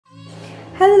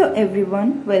Hello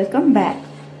everyone, welcome back.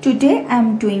 Today I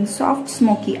am doing soft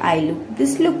smoky eye look.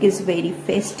 This look is very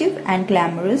festive and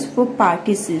glamorous for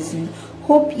party season.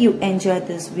 Hope you enjoy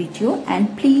this video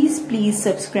and please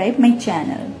subscribe my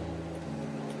channel.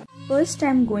 First I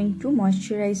am going to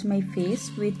moisturize my face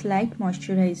with light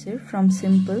moisturizer from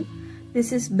Simple.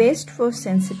 This is best for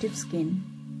sensitive skin.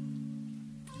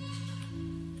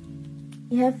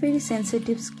 I have very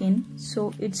sensitive skin,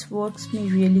 so it works me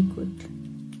really good.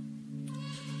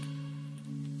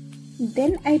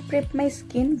 Then I prep my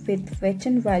skin with Wet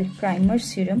n Wild Primer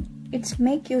Serum. It's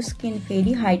make your skin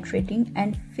very hydrating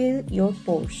and fill your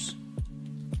pores.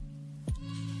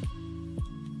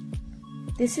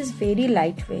 This is very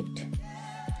lightweight,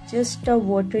 just a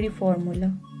watery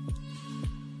formula.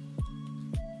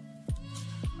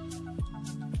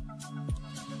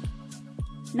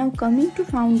 Now coming to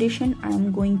foundation, I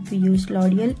am going to use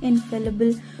L'Oreal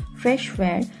Infallible Fresh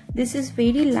Wear. This is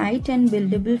very light and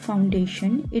buildable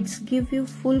foundation. It's give you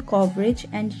full coverage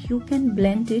and you can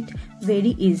blend it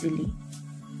very easily.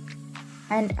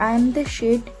 And I am the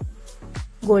shade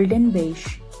Golden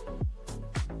Beige.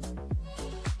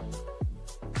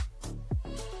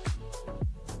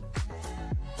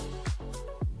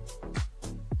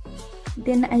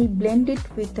 Then I blend it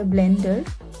with a blender.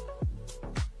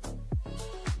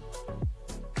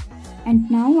 And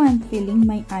now I am filling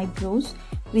my eyebrows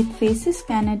with Faces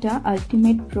Canada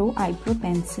Ultimate Pro Eyebrow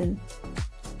Pencil.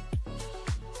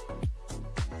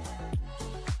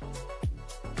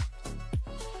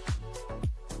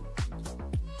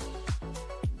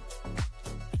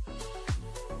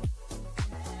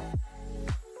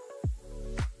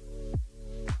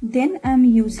 Then I am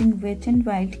using Wet n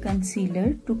Wild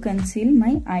Concealer to conceal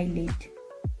my eyelid.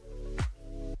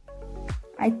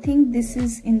 I think this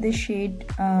is in the shade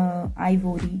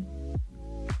Ivory.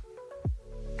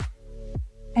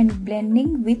 And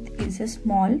blending with is a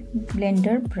small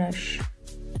blender brush.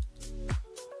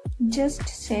 Just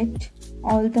set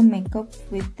all the makeup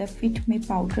with the Fit Me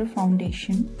Powder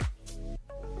Foundation.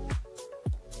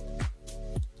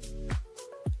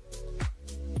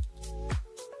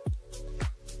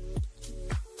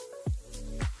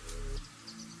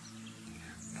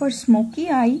 For smoky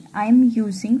eye, I am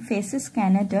using Faces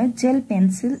Canada Gel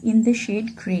Pencil in the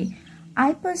shade Grey.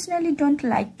 I personally don't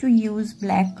like to use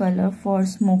black color for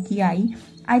smoky eye.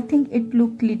 I think it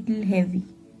look little heavy.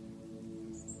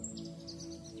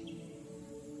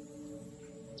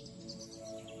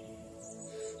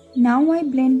 Now I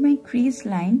blend my crease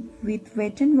line with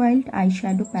Wet n Wild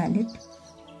eyeshadow palette.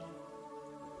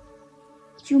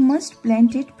 You must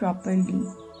blend it properly.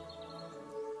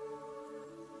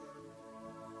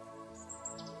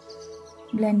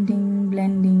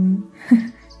 Blending.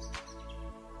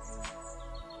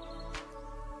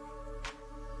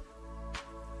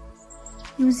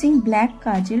 Using black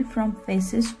kajal from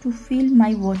Faces to fill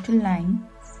my waterline.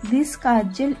 This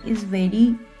kajal is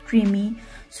very creamy,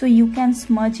 so you can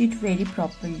smudge it very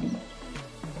properly.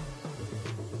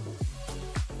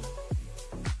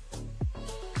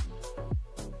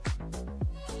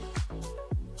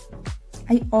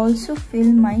 I also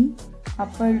fill my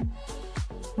upper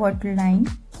waterline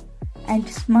and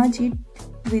smudge it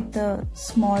with a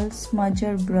small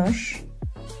smudger brush.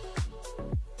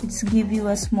 It's give you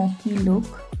a smoky look.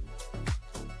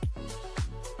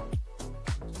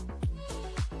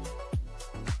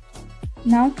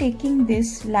 Now taking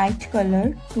this light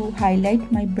color to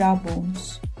highlight my brow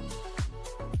bones.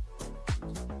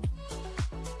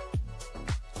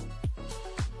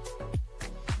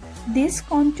 This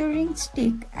contouring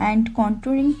stick and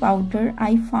contouring powder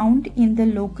I found in the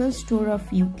local store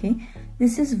of UK.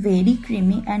 This is very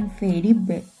creamy and very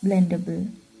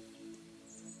blendable.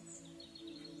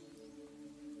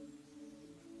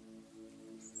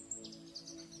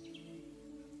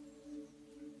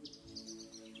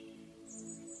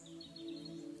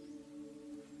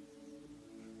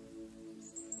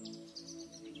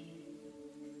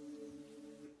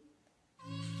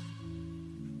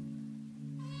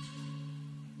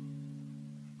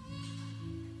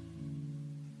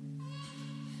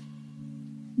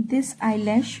 This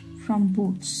eyelash from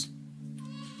Boots.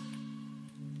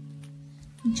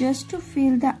 Just to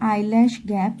fill the eyelash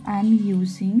gap, I am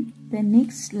using the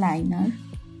NYX liner.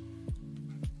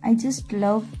 I just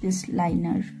love this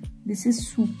liner. This is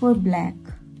super black.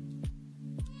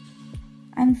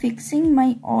 I am fixing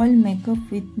my all makeup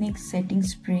with NYX setting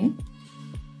spray.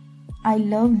 I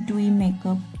love dewy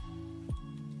makeup.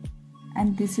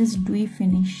 And this is dewy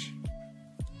finish.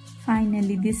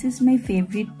 Finally, this is my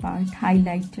favorite part,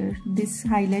 highlighter. This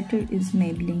highlighter is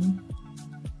Maybelline.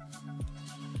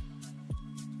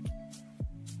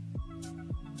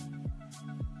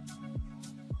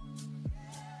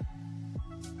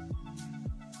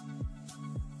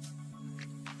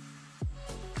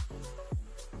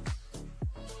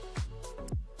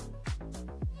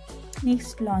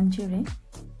 Next, lingerie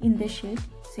in the shade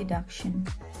Seduction.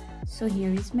 So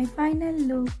here is my final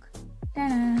look.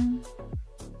 Ta-da!